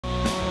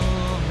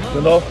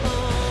You know,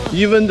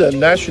 even the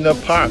national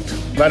park,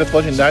 Valley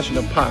Forge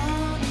National Park,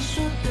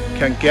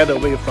 can get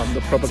away from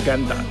the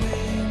propaganda.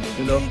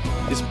 You know,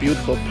 it's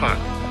beautiful park.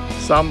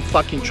 Some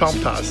fucking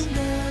Trump-tards,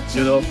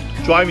 you know,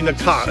 driving the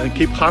car and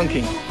keep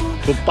honking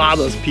to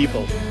bother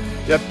people.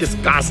 They're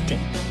disgusting.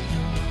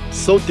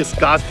 So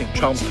disgusting,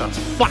 Trump-tard.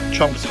 Fuck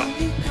Trump-tard.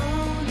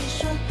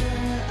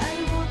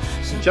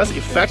 Just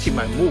affecting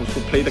my mood to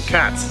play the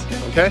cats,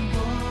 okay?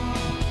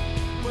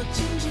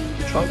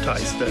 Trump-tard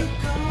is the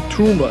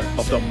tumor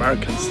of the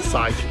American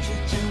society.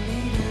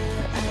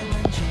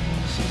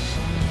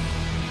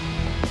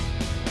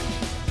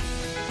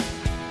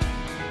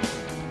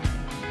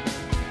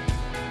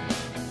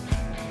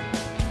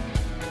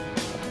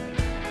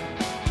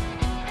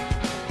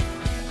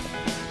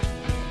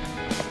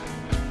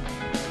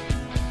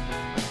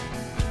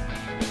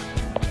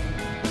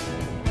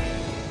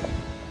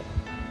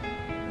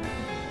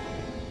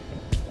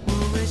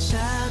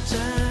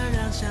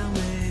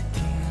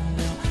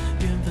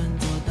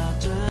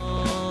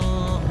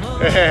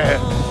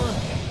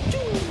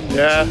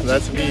 Yeah,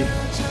 that's me.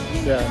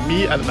 Yeah,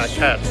 me and my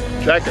cats,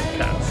 dragon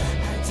cats.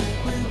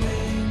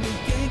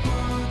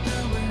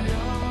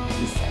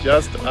 It's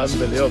just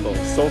unbelievable.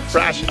 So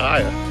fresh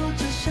air.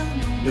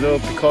 You know,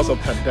 because of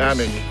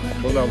pandemic,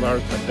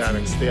 coronavirus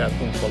pandemic, stay at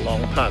home for a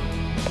long time.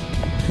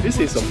 This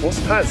is the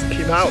first time it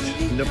came out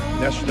in the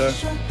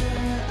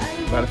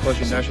Valley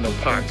Forge National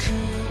Park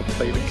to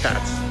play the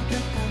cats.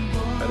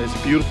 And it's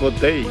a beautiful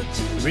day,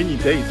 rainy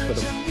day for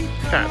the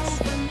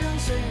cats.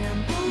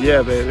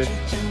 Yeah, baby,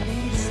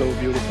 so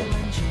beautiful.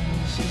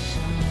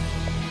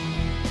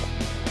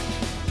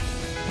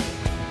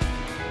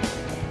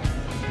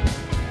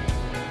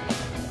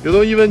 You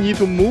don't even need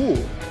to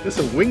move. This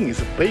wing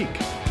is big,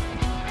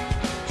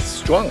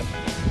 strong.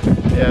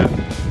 Yeah,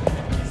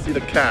 see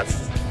the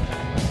cats,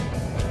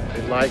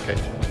 they like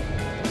it.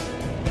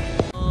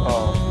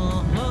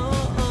 Oh,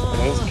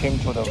 I just came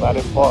to the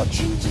Valley Forge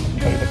to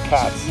play the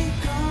cats.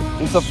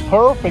 It's a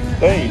perfect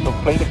day to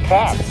play the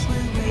cats.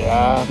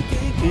 Yeah,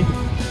 see?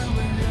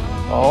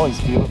 Oh,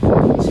 it's beautiful.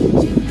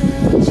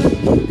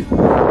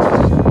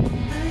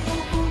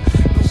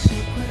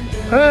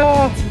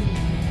 Ah,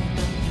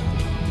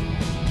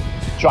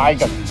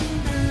 dragon.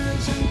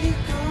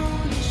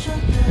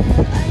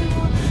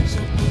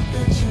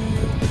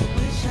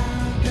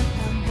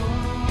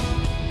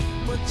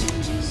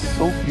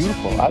 So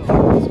beautiful. I like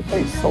this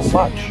place so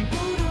much.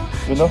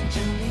 You know,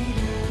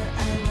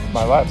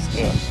 my wife's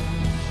there.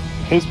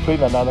 He's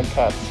playing another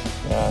cat.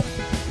 Yeah,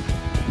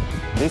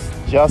 it's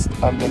just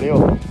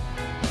unbelievable.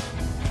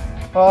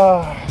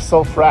 Ah,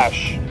 so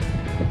fresh.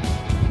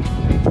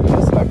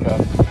 It's like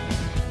a,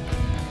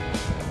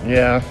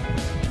 yeah.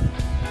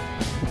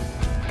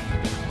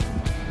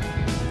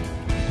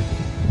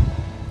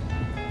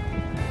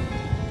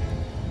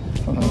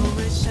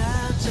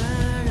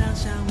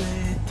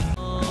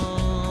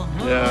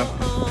 Yeah.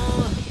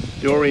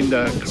 During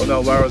the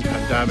coronavirus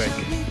pandemic,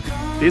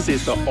 this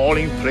is the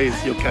only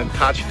place you can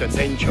touch the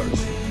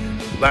natures.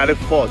 Valley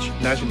Forge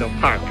National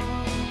Park.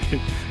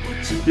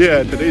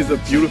 Yeah, today is a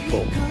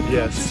beautiful,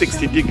 yeah,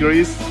 60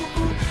 degrees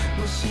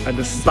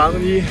and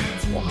sunny.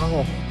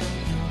 Wow,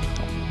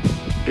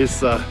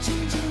 it's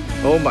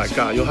oh my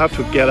god, you have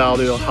to get out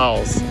of your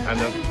house and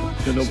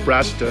you know,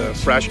 brush the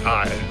fresh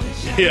air.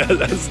 Yeah,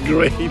 that's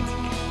great.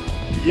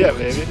 Yeah,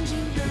 baby.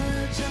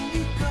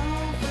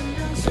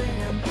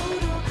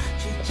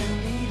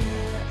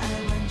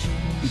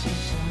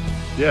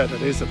 Yeah,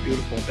 today is a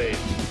beautiful day.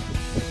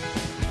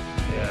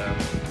 Yeah.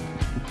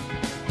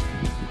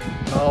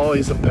 Now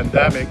it's a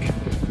pandemic,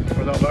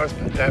 coronavirus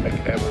pandemic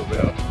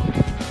everywhere.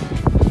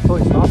 So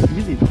it's not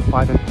easy to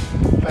find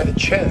a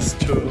chance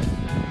to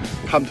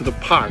come to the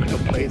park to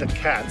play the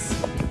cats.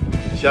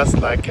 Just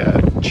like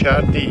a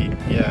charity,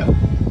 yeah.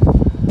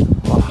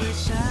 Wow.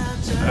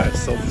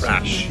 It's so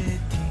fresh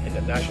in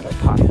the national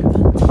park.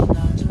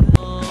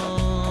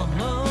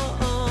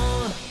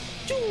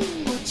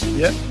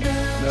 Yeah,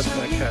 that's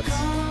my cats.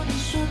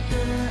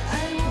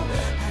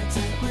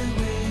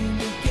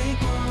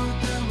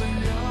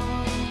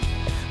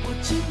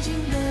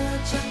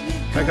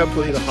 I can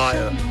put it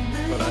higher,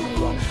 but I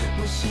don't want to.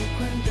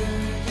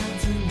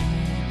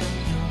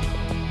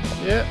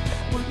 Yeah,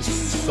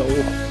 so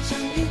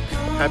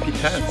happy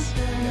times.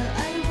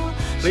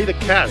 Play the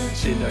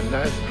cats in the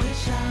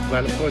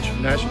Valley Forge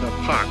National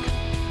Park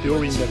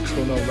during the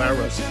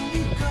coronavirus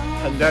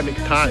pandemic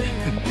time.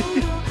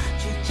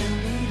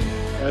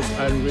 That's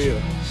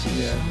unreal.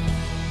 Yeah,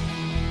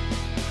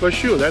 for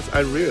sure, that's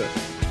unreal.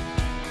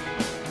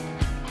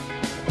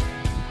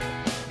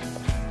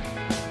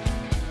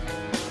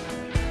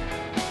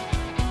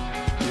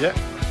 Yeah,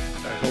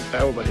 I hope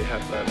everybody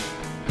has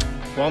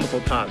a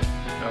wonderful time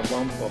and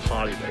wonderful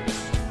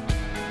holidays.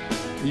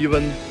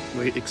 Even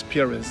we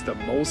experienced the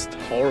most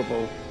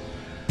horrible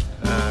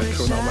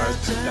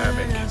coronavirus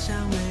pandemic.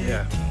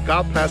 Yeah,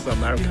 God bless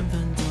America.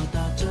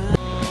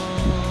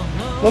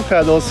 Look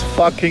at those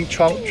fucking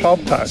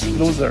Trump-tards,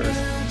 losers.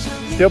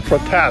 Still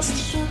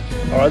protest,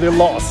 already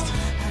lost.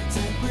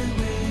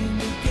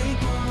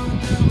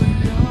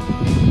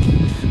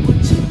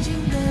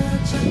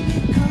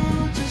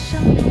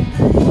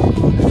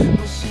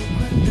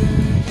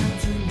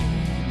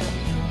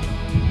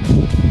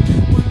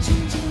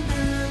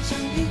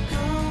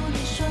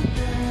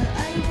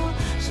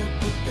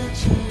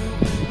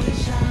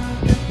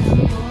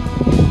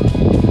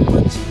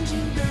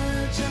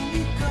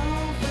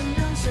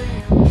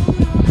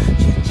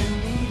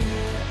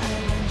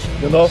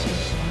 know,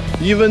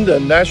 even the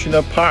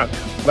national park,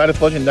 Valley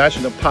Forge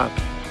National Park,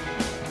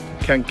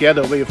 can get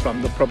away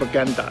from the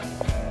propaganda.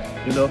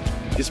 You know,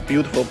 this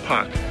beautiful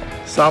park.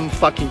 Some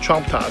fucking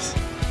Trump-tards,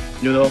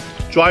 you know,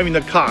 driving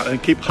the car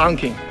and keep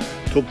honking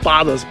to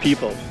bother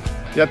people.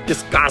 They're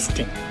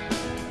disgusting.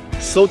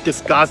 So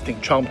disgusting,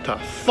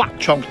 Trump-tard. Fuck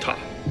Trump-tard.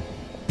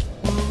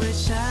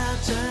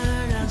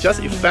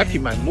 Just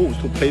effecting my moves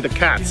to play the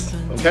cats,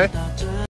 okay?